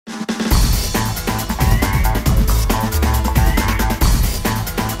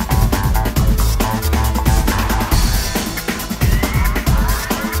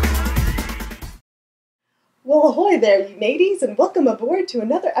there, you mateys, and welcome aboard to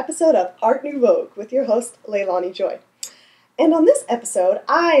another episode of Art Nouveau with your host, Leilani Joy. And on this episode,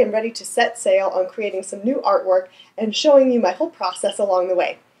 I am ready to set sail on creating some new artwork and showing you my whole process along the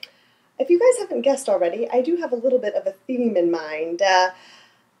way. If you guys haven't guessed already, I do have a little bit of a theme in mind.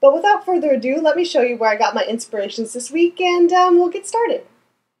 But without further ado, let me show you where I got my inspirations this week, and we'll get started.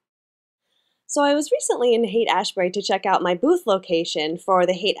 So I was recently in Haight-Ashbury to check out my booth location for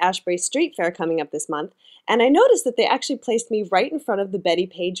the Haight-Ashbury Street Fair coming up this month, and I noticed that they actually placed me right in front of the Betty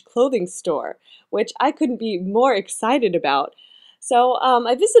Page clothing store, which I couldn't be more excited about. So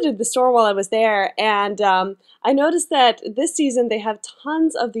I visited the store while I was there, and I noticed that this season they have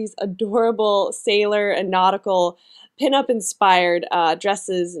tons of these adorable sailor and nautical pinup-inspired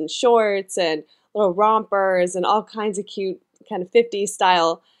dresses and shorts and little rompers and all kinds of cute kind of 50s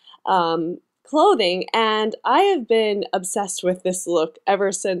style clothing, and I have been obsessed with this look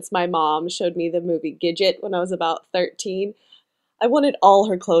ever since my mom showed me the movie Gidget when I was about 13. I wanted all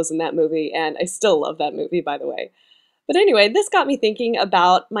her clothes in that movie, and I still love that movie, by the way. But anyway, this got me thinking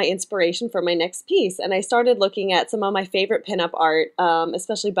about my inspiration for my next piece, and I started looking at some of my favorite pinup art,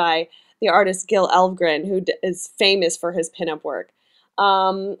 especially by the artist Gil Elvgren, who is famous for his pinup work.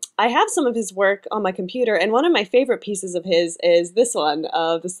 I have some of his work on my computer, and one of my favorite pieces of his is this one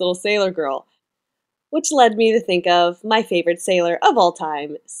of this little sailor girl, which led me to think of my favorite sailor of all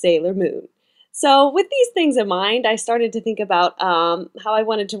time, Sailor Moon. So with these things in mind, I started to think about how I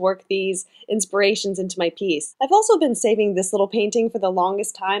wanted to work these inspirations into my piece. I've also been saving this little painting for the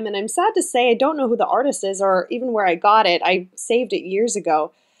longest time, and I'm sad to say I don't know who the artist is or even where I got it. I saved it years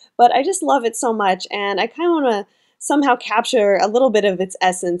ago, but I just love it so much, and I kind of want to somehow capture a little bit of its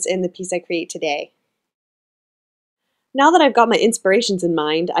essence in the piece I create today. Now that I've got my inspirations in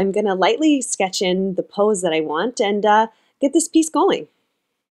mind, I'm going to lightly sketch in the pose that I want and get this piece going.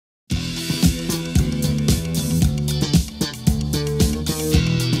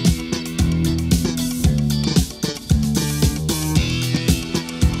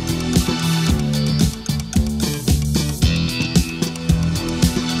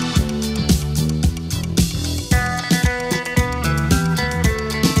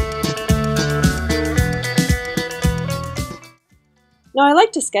 Now I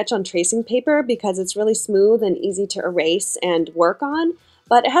like to sketch on tracing paper because it's really smooth and easy to erase and work on,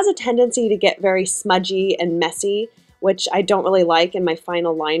 but it has a tendency to get very smudgy and messy, which I don't really like in my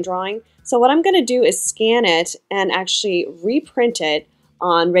final line drawing. So what I'm going to do is scan it and actually reprint it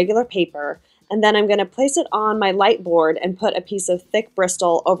on regular paper, and then I'm going to place it on my light board and put a piece of thick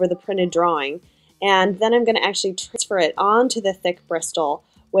Bristol over the printed drawing, and then I'm going to actually transfer it onto the thick Bristol,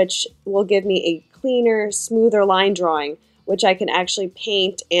 which will give me a cleaner, smoother line drawing, which I can actually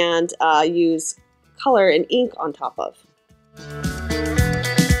paint and use color and ink on top of.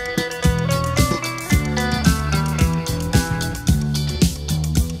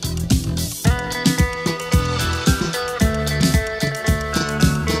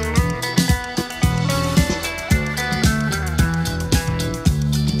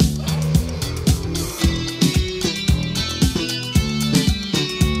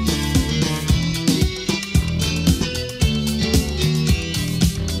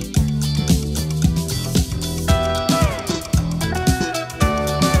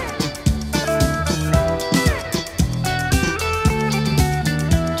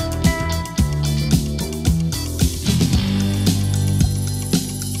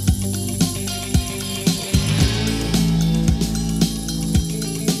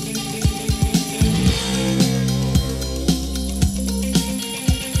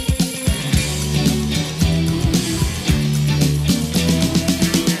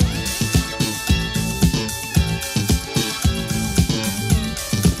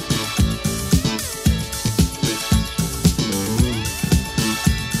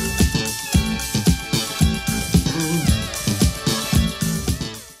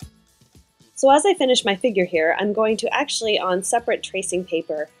 So as I finish my figure here, I'm going to actually, on separate tracing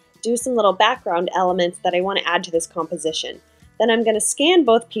paper, do some little background elements that I want to add to this composition. Then I'm going to scan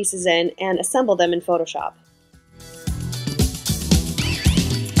both pieces in and assemble them in Photoshop.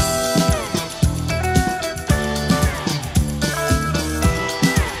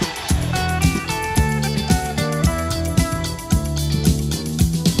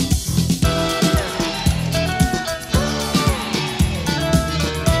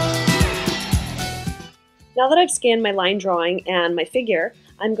 Now that I've scanned my line drawing and my figure,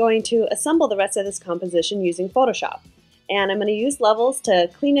 I'm going to assemble the rest of this composition using Photoshop. And I'm going to use levels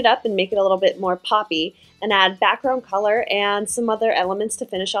to clean it up and make it a little bit more poppy, and add background color and some other elements to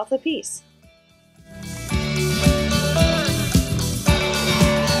finish off the piece.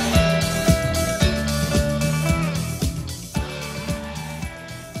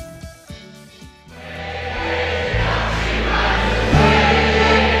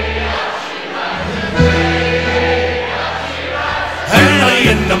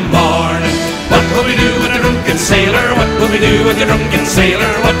 sailor? What will we do with the drunken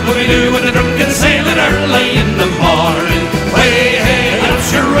sailor? What will we do with the drunken sailor early in the morning? Way hey, and up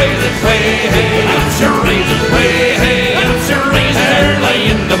your raises, way hey, and up your raises, way hey, and up your raises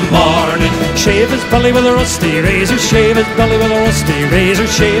early in the morning. Shave his belly with a rusty razor, shave his belly with a rusty razor,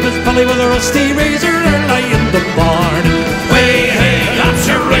 shave his belly with a rusty razor early in the morning. Way hey, and up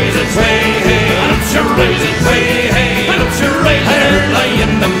your raises, way hey, and up your raises, way hey, and up your raises early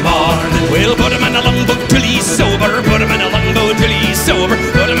in the morning. We'll put him in a longboat till he's sober, put him in a longboat till he's sober,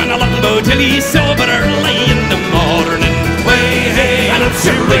 put him in a longboat till he's sober early in the morning. Way hey, and up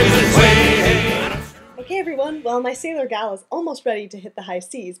your raises, way hey. Okay everyone, well my sailor gal is almost ready to hit the high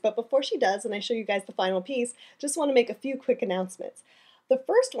seas, but before she does and I show you guys the final piece, just want to make a few quick announcements. The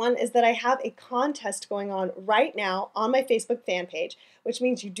first one is that I have a contest going on right now on my Facebook fan page, which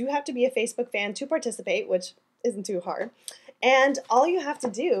means you do have to be a Facebook fan to participate, which isn't too hard. And all you have to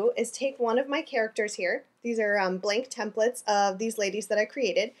do is take one of my characters here. These are blank templates of these ladies that I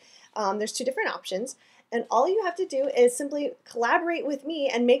created. There's two different options. And all you have to do is simply collaborate with me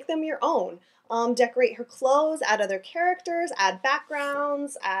and make them your own. Decorate her clothes, add other characters, add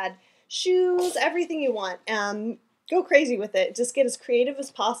backgrounds, add shoes, everything you want. Go crazy with it. Just get as creative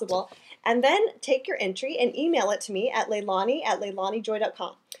as possible. And then take your entry and email it to me at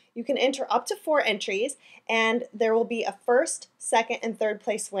leilani@leilanijoy.com. You can enter up to 4 entries, and there will be a first, second, and third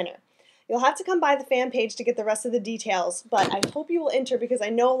place winner. You'll have to come by the fan page to get the rest of the details, but I hope you will enter because I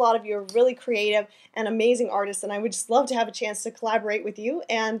know a lot of you are really creative and amazing artists, and I would just love to have a chance to collaborate with you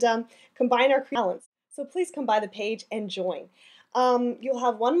and combine our talents. So please come by the page and join. You'll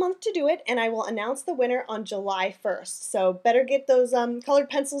have 1 month to do it, and I will announce the winner on July 1st. So better get those colored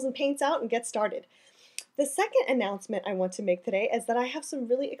pencils and paints out and get started. The second announcement I want to make today is that I have some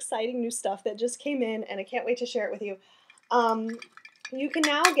really exciting new stuff that just came in, and I can't wait to share it with you. You can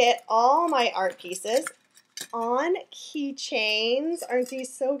now get all my art pieces on keychains. Aren't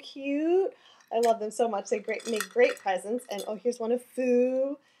these so cute? I love them so much. They make great presents. And oh, here's one of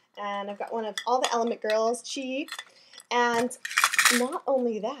Foo, and I've got one of all the Element Girls, Chi. And not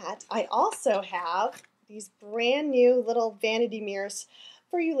only that, I also have these brand new little vanity mirrors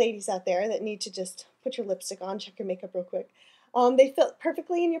for you ladies out there that need to just put your lipstick on, check your makeup real quick. They fit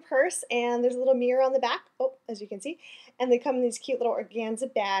perfectly in your purse, and there's a little mirror on the back, oh, as you can see, and they come in these cute little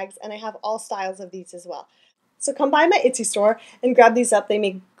organza bags, and I have all styles of these as well. So come by my Etsy store and grab these up. They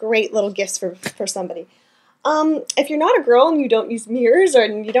make great little gifts for somebody. If you're not a girl and you don't use mirrors or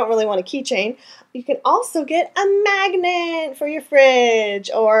you don't really want a keychain, you can also get a magnet for your fridge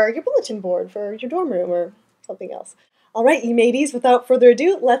or your bulletin board for your dorm room or something else. All right, you mateys, without further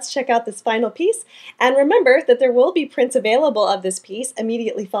ado, let's check out this final piece. And remember that there will be prints available of this piece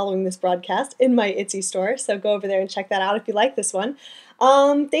immediately following this broadcast in my Etsy store, so go over there and check that out if you like this one.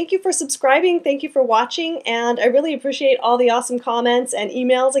 Thank you for subscribing, thank you for watching, and I really appreciate all the awesome comments and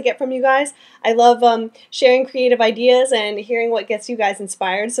emails I get from you guys. I love sharing creative ideas and hearing what gets you guys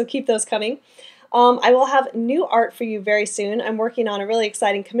inspired, so keep those coming. I will have new art for you very soon. I'm working on a really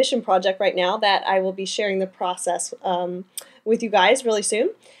exciting commission project right now that I will be sharing the process with you guys really soon.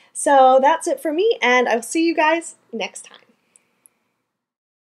 So that's it for me, and I'll see you guys next time.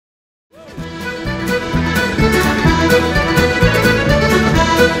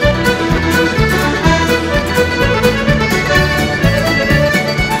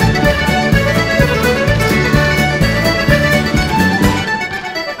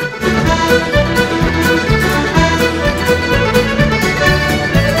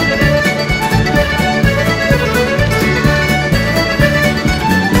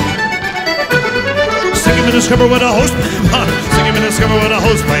 In the skipper with a hose pipe on. Stick him in the skipper with a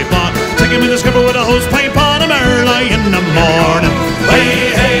hose pipe on. Stick him in the skipper with a hose pipe on. I'm early in the morning.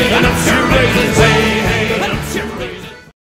 Way hey, and up your raises.